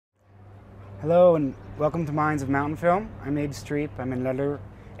Hello and welcome to Minds of Mountainfilm. I'm Abe Streep. I'm an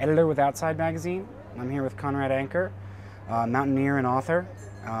editor with Outside Magazine. I'm here with Conrad Anker, mountaineer and author,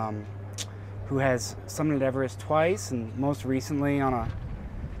 who has summited Everest twice and most recently on a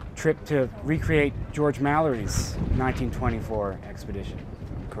trip to recreate George Mallory's 1924 expedition.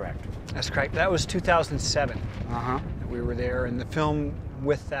 Correct. That's correct. That was 2007. Uh-huh. We were there, and the film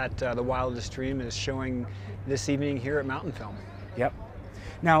with that, The Wildest Dream, is showing this evening here at Mountainfilm. Yep.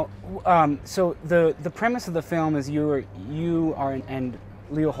 Now, so the premise of the film is you and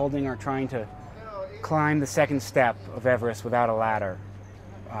Leo Holding are trying to climb the second step of Everest without a ladder,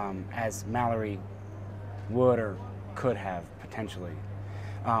 as Mallory would or could have potentially.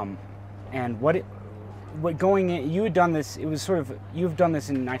 And what going in, you had done this. It was sort of you've done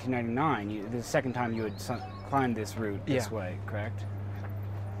this in 1999. The second time you had climbed this route this way, correct?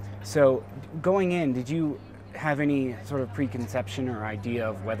 So going in, did you have any sort of preconception or idea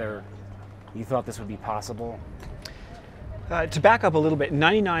of whether you thought this would be possible? To back up a little bit, in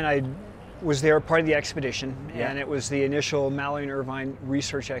 '99 I was there part of the expedition, Yeah. and it was the initial Mallory and Irvine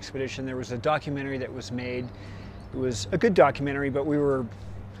research expedition. There was a documentary that was made. It was a good documentary, but we were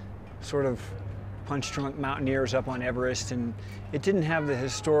sort of punch-drunk mountaineers up on Everest, and it didn't have the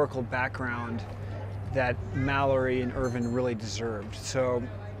historical background that Mallory and Irvine really deserved. So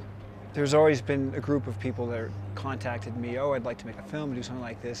there's always been a group of people that contacted me, oh, I'd like to make a film and do something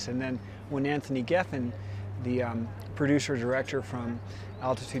like this. And then when Anthony Geffen, the producer-director from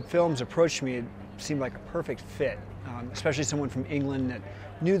Altitude Films, approached me, it seemed like a perfect fit, especially someone from England that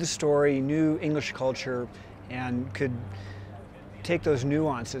knew the story, knew English culture, and could take those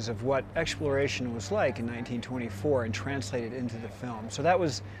nuances of what exploration was like in 1924 and translate it into the film. So that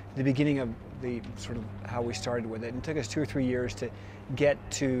was the beginning of the sort of how we started with it. It took us 2 or 3 years to get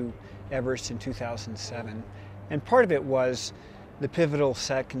to Everest in 2007. And part of it was the pivotal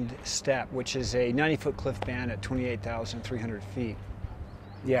second step, which is a 90-foot cliff band at 28,300 feet.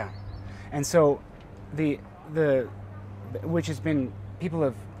 Yeah, and so which has been, people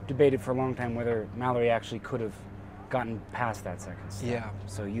have debated for a long time whether Mallory actually could have gotten past that second step. Yeah.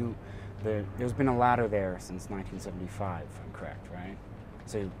 So there's been a ladder there since 1975, if I'm correct, right?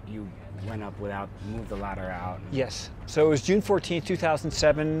 So you went up moved the ladder out. Yes. So it was June 14th,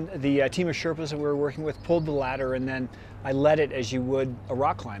 2007. The team of Sherpas that we were working with pulled the ladder, and then I led it as you would a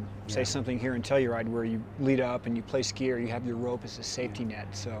rock climb. Say something here in Telluride where you lead up and you place gear, you have your rope as a safety net.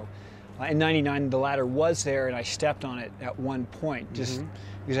 So in '99, the ladder was there, and I stepped on it at one point, just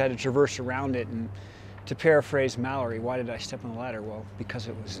because I had to traverse around it. And to paraphrase Mallory, why did I step on the ladder? Well, because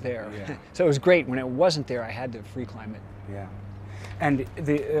it was there. Yeah. So it was great. When it wasn't there, I had to free climb it. Yeah. And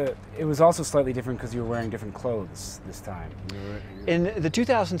it was also slightly different because you were wearing different clothes this time. In the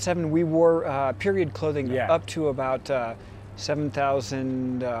 2007, we wore period clothing up to about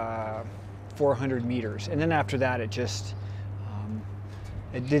 7,400 meters. And then after that, it just,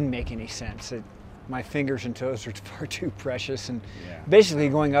 it didn't make any sense. My fingers and toes are far too precious. And basically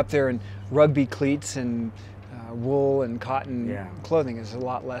going up there in rugby cleats and wool and cotton clothing is a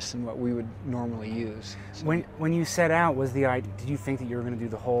lot less than what we would normally use. So when you set out, was the idea? Did you think that you were going to do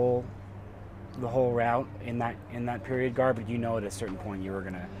the whole route in that period garb? Or did you know at a certain point you were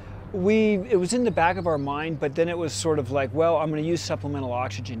going to? It was in the back of our mind, but then it was sort of like, well, I'm going to use supplemental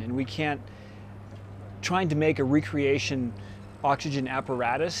oxygen, and we can't. Trying to make a recreation oxygen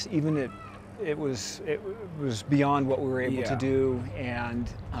apparatus, even it was beyond what we were able to do,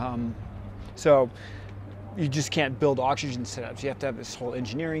 and so. You just can't build oxygen setups. You have to have this whole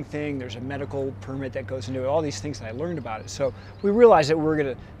engineering thing. There's a medical permit that goes into it, all these things that I learned about it. So we realized that we were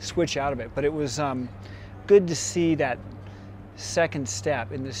going to switch out of it. But it was good to see that second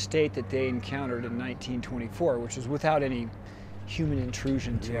step in the state that they encountered in 1924, which was without any human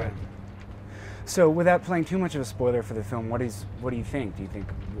intrusion to it. So without playing too much of a spoiler for the film, what do you think?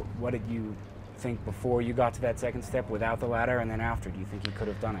 What did you think before you got to that second step without the ladder, and then after? Do you think you could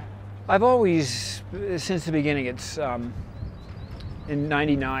have done it? I've always, since the beginning, it's in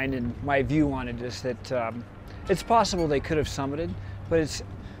 '99, and my view on it is that it's possible they could have summited, but it's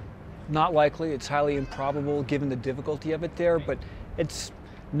not likely. It's highly improbable given the difficulty of it there, but it's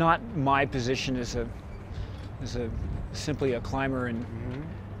not my position as simply a climber in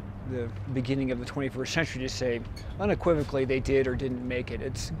the beginning of the 21st century to say unequivocally they did or didn't make it.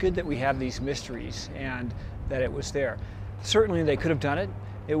 It's good that we have these mysteries and that it was there. Certainly they could have done it.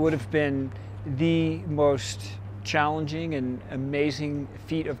 It would have been the most challenging and amazing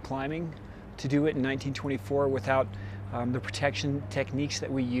feat of climbing to do it in 1924 without the protection techniques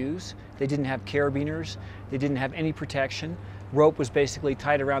that we use. They didn't have carabiners. They didn't have any protection. rope was basically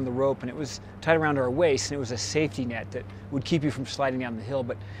tied around the rope, and it was tied around our waist, and it was a safety net that would keep you from sliding down the hill.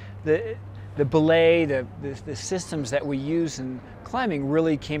 But the belay, the systems that we use in climbing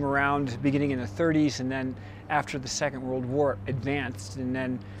really came around beginning in the 30s, and then after the Second World War advanced, and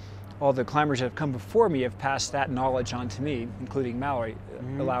then all the climbers that have come before me have passed that knowledge on to me, including Mallory,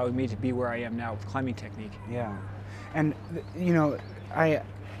 allowing me to be where I am now with climbing technique. Yeah, and you know,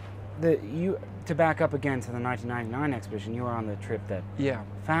 to back up again to the 1999 expedition, you were on the trip that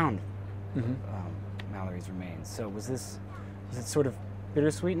found Mallory's remains. So was it sort of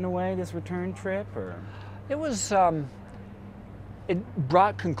bittersweet in a way, this return trip, or? It was. It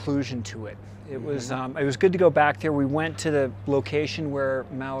brought conclusion to it. It was good to go back there. We went to the location where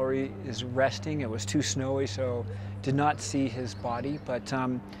Mallory is resting. It was too snowy, so did not see his body. But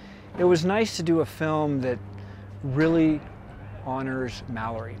it was nice to do a film that really honors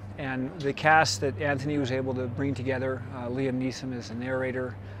Mallory. And the cast that Anthony was able to bring together, Liam Neeson as the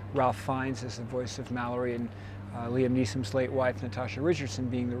narrator, Ralph Fiennes as the voice of Mallory, and Liam Neeson's late wife, Natasha Richardson,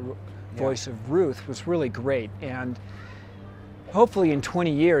 being the voice of Ruth, was really great. And hopefully in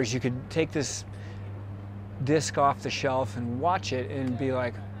 20 years you could take this disc off the shelf and watch it and be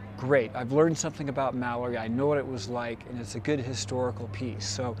like, great, I've learned something about Mallory, I know what it was like, and it's a good historical piece.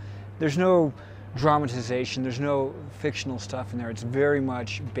 So there's no dramatization, there's no fictional stuff in there. It's very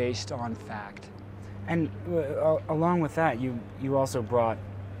much based on fact. And along with that, you also brought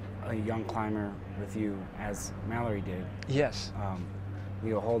a young climber with you, as Mallory did. Yes.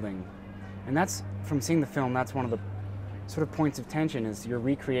 Leo Holding. And that's, from seeing the film, that's one of the sort of points of tension, is you're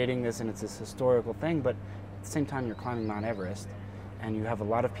recreating this and it's this historical thing, but at the same time you're climbing Mount Everest and you have a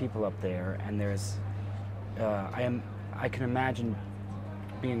lot of people up there, and there's I can imagine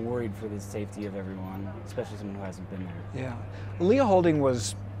being worried for the safety of everyone, especially someone who hasn't been there. Yeah. Leo Holding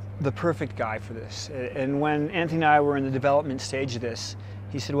was the perfect guy for this. And when Anthony and I were in the development stage of this,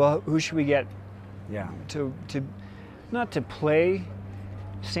 he said, well, who should we get to not to play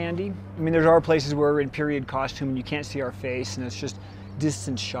Sandy? I mean, there are places where we're in period costume and you can't see our face, and it's just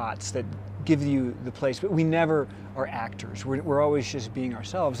distant shots that give you the place, but we never are actors. We're always just being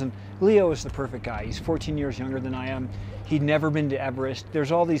ourselves, and Leo is the perfect guy. He's 14 years younger than I am. He'd never been to Everest.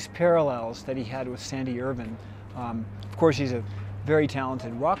 There's all these parallels that he had with Sandy Irvin. Of course, he's a very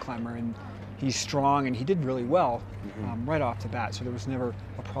talented rock climber, and he's strong, and he did really well right off the bat, so there was never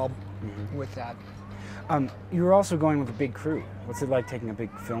a problem with that. You were also going with a big crew. What's it like taking a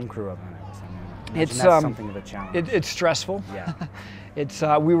big film crew up on Everest? I mean, It's that's something of a challenge. It's stressful. Yeah. It's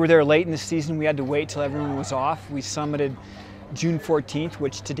we were there late in the season. We had to wait till everyone was off. We summited June 14th,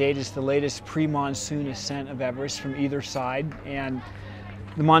 which to date is the latest pre-monsoon ascent of Everest from either side, and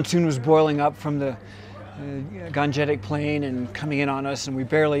the monsoon was boiling up from the Gangetic Plain and coming in on us, and we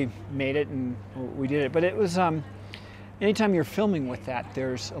barely made it, and we did it. But it was anytime you're filming with that,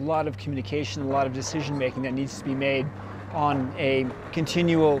 there's a lot of communication, a lot of decision making that needs to be made on a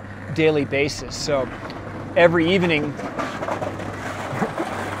continual daily basis. So every evening,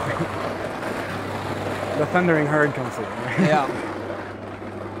 the thundering herd comes in. yeah.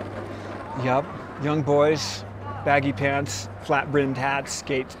 Yep. Young boys, baggy pants, flat-brimmed hats,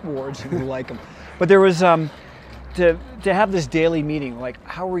 skateboards, who like them. But there was to have this daily meeting, like,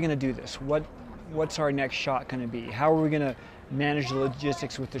 how are we going to do this? What's our next shot going to be? How are we going to manage the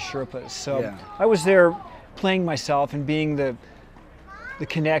logistics with the Sherpas? So I was there playing myself and being the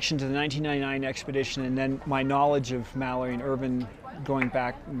connection to the 1999 expedition, and then my knowledge of Mallory and Irvin going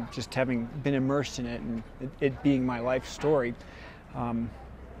back, and just having been immersed in it, and it being my life story.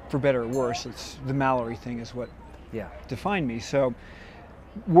 For better or worse, it's the Mallory thing is what defined me. So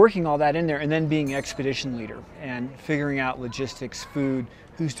working all that in there, and then being expedition leader and figuring out logistics, food,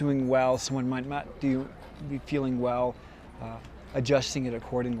 who's doing well, someone might not be feeling well, adjusting it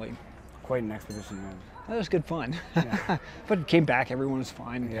accordingly. Quite an expedition, man. That was good fun. Yeah. But it came back, everyone was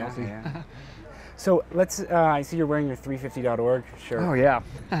fine and healthy. Yeah. So let's, I see you're wearing your 350.org shirt. Oh yeah.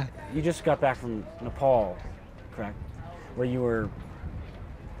 You just got back from Nepal, correct? Where you were,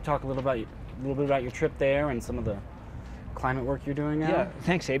 talk a little bit about your trip there and some of the climate work you're doing now? Yeah,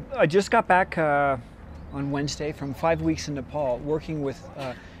 thanks, Abe. I just got back on Wednesday from 5 weeks in Nepal, working with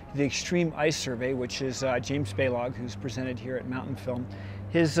the Extreme Ice Survey, which is James Baylog, who's presented here at Mountainfilm.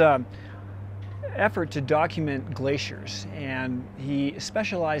 His effort to document glaciers, and he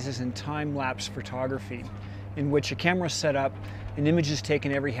specializes in time-lapse photography, in which a camera is set up, an image is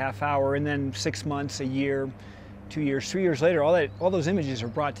taken every half hour, and then 6 months, a year, 2 years, 3 years later, all those images are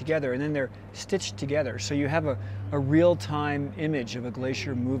brought together, and then they're stitched together. So you have a real-time image of a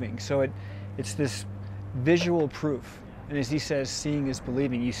glacier moving. So it's this visual proof. And as he says, seeing is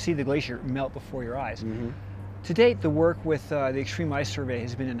believing. You see the glacier melt before your eyes. To date, the work with the Extreme Ice Survey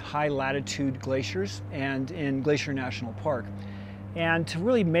has been in high latitude glaciers and in Glacier National Park. And to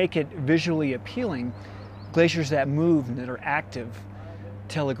really make it visually appealing, glaciers that move and that are active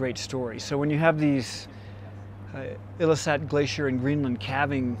tell a great story. So when you have these Ilulissat Glacier in Greenland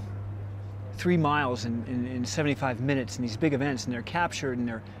calving 3 miles in 75 minutes in these big events, and they're captured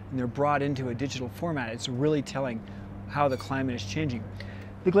and they're brought into a digital format, it's really telling how the climate is changing.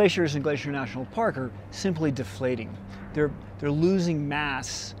 The glaciers in Glacier National Park are simply deflating. They're losing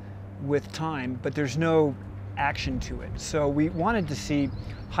mass with time, but there's no action to it. So we wanted to see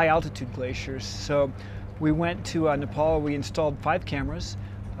high altitude glaciers. So we went to Nepal. We installed 5 cameras,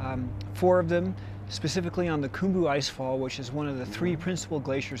 4 of them specifically on the Khumbu Icefall, which is one of the 3 principal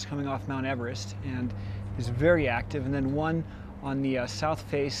glaciers coming off Mount Everest and is very active, and then 1 on the south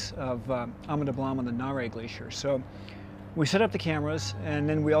face of Amadablam on the Nare Glacier. So we set up the cameras, and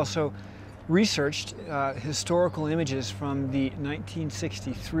then we also researched historical images from the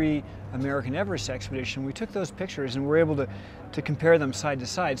 1963 American Everest expedition. We took those pictures and were able to compare them side to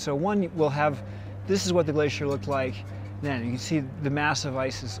side. So one will have, this is what the glacier looked like then. You can see the mass of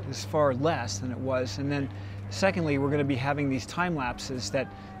ice is far less than it was. And then secondly, we're going to be having these time lapses that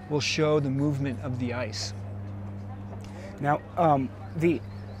will show the movement of the ice. Now,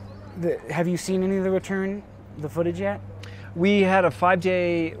 have you seen any of the footage yet? We had a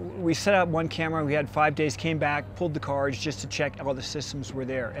 5-day, we set up 1 camera, we had 5 days, came back, pulled the cards just to check all the systems were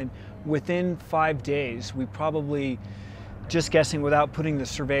there. And within 5 days, we probably, just guessing without putting the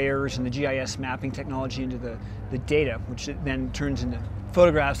surveyors and the GIS mapping technology into the data, which it then turns into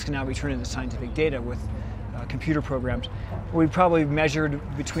photographs, can now be turned into scientific data with computer programs. We probably measured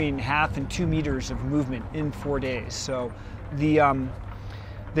between 1/2 and 2 meters of movement in 4 days. So the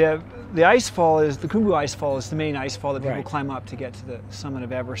icefall is, the Khumbu Icefall is the main icefall that people Right. climb up to get to the summit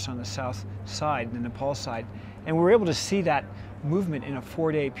of Everest on the south side, the Nepal side. And we were able to see that movement in a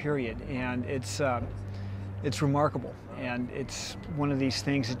 4-day period, and it's remarkable. And it's one of these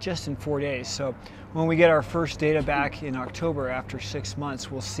things that just in 4 days. So when we get our first data back in October after 6 months,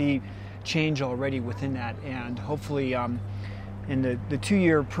 we'll see change already within that. And hopefully in the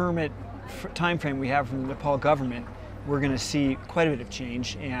 2-year permit time frame we have from the Nepal government, we're going to see quite a bit of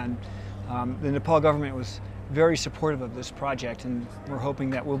change. And the Nepal government was very supportive of this project, and we're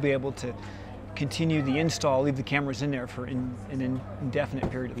hoping that we'll be able to continue the install, leave the cameras in there for an indefinite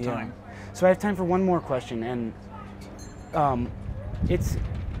period of time. So I have time for one more question, and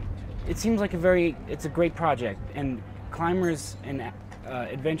it seems like it's a great project, and climbers and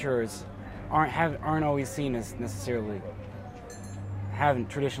adventurers aren't always seen as necessarily, haven't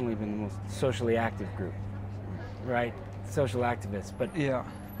traditionally been the most socially active group, right? Social activists, but Yeah.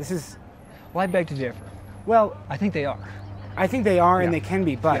 this is, Well, I beg to differ. well, I think they are. I think they are, and Yeah. they can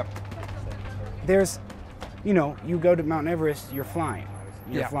be, but Yep. there's, you go to Mount Everest, you're flying.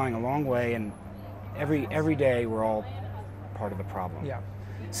 You're Yeah. flying a long way, and every day we're all part of the problem. Yeah.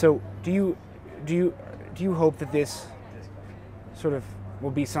 So do you hope that this sort of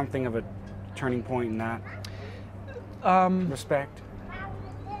will be something of a turning point in that respect?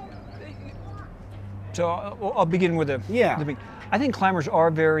 So I'll begin with Yeah. I think climbers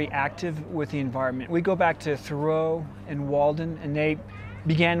are very active with the environment. We go back to Thoreau and Walden, and they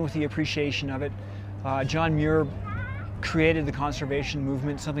began with the appreciation of it. John Muir created the conservation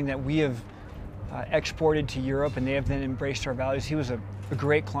movement, something that we have exported to Europe, and they have then embraced our values. He was a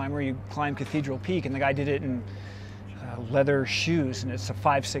great climber. You climbed Cathedral Peak, and the guy did it in leather shoes, and it's a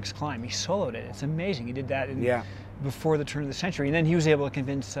 5-6 climb. He soloed it. It's amazing. He did that before the turn of the century, and then he was able to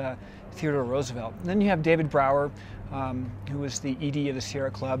convince Theodore Roosevelt. And then you have David Brower, who was the ED of the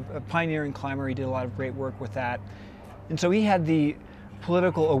Sierra Club, a pioneering climber. He did a lot of great work with that. And so he had the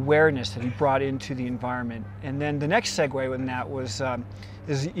political awareness that he brought into the environment. And then the next segue in that was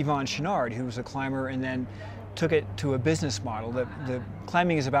is Yvon Chouinard, who was a climber and then took it to a business model. The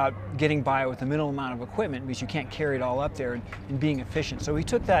climbing is about getting by with the minimal amount of equipment because you can't carry it all up there, and being efficient. So he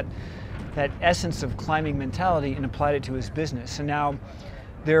took that essence of climbing mentality and applied it to his business. And now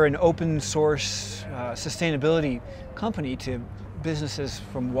they're an open source sustainability company to businesses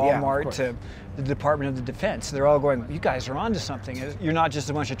from Walmart to the Department of the Defense. They're all going, you guys are onto something. You're not just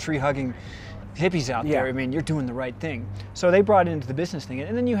a bunch of tree-hugging hippies out there. I mean, you're doing the right thing. So they brought it into the business thing.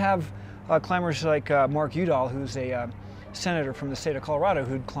 And then you have climbers like Mark Udall, who's a senator from the state of Colorado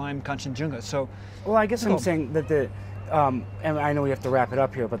who'd climbed Kanchenjunga. So, well, I guess I'm saying that and I know we have to wrap it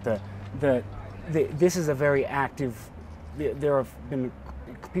up here, but this is a very active. There have been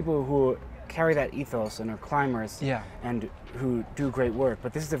people who carry that ethos and are climbers, and who do great work.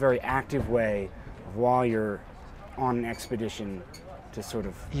 But this is a very active way of, while you're on an expedition, to sort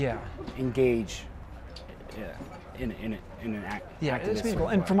of engage in an act. Yeah, it's beautiful.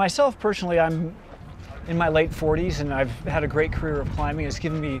 And for myself personally, I'm in my late 40s, and I've had a great career of climbing. It's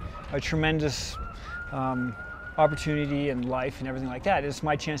given me a tremendous opportunity in life and everything like that. It's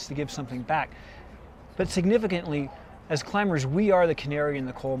my chance to give something back. But significantly, as climbers, we are the canary in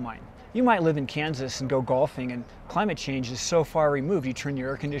the coal mine. You might live in Kansas and go golfing, and climate change is so far removed. You turn your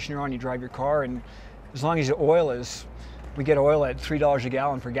air conditioner on, you drive your car, and as long as the oil is, we get oil at $3 a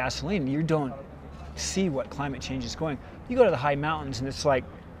gallon for gasoline, you don't see what climate change is going. You go to the high mountains and it's like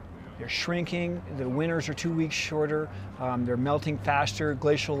they're shrinking, the winters are 2 weeks shorter, they're melting faster,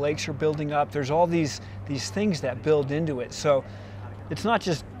 glacial lakes are building up. There's all these things that build into it. So it's not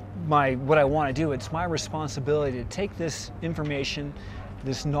just what I want to do, it's my responsibility to take this information,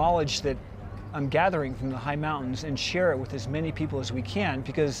 this knowledge that I'm gathering from the high mountains, and share it with as many people as we can,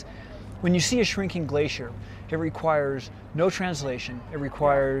 because when you see a shrinking glacier, it requires no translation, it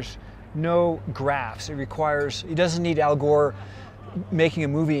requires no graphs, it doesn't need Al Gore making a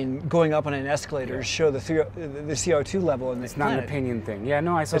movie and going up on an escalator to show the CO2 level in the It's planet. not an opinion thing. Yeah,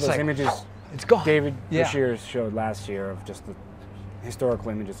 no, I saw It's those like, images it's gone. David Brashears showed last year of just the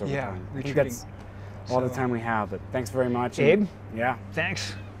historical images over time. I think that's all the time we have, but thanks very much. Abe? Yeah.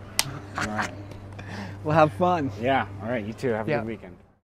 Thanks. All right. We'll have fun. Yeah. All right. You too. Have a Yeah. good weekend.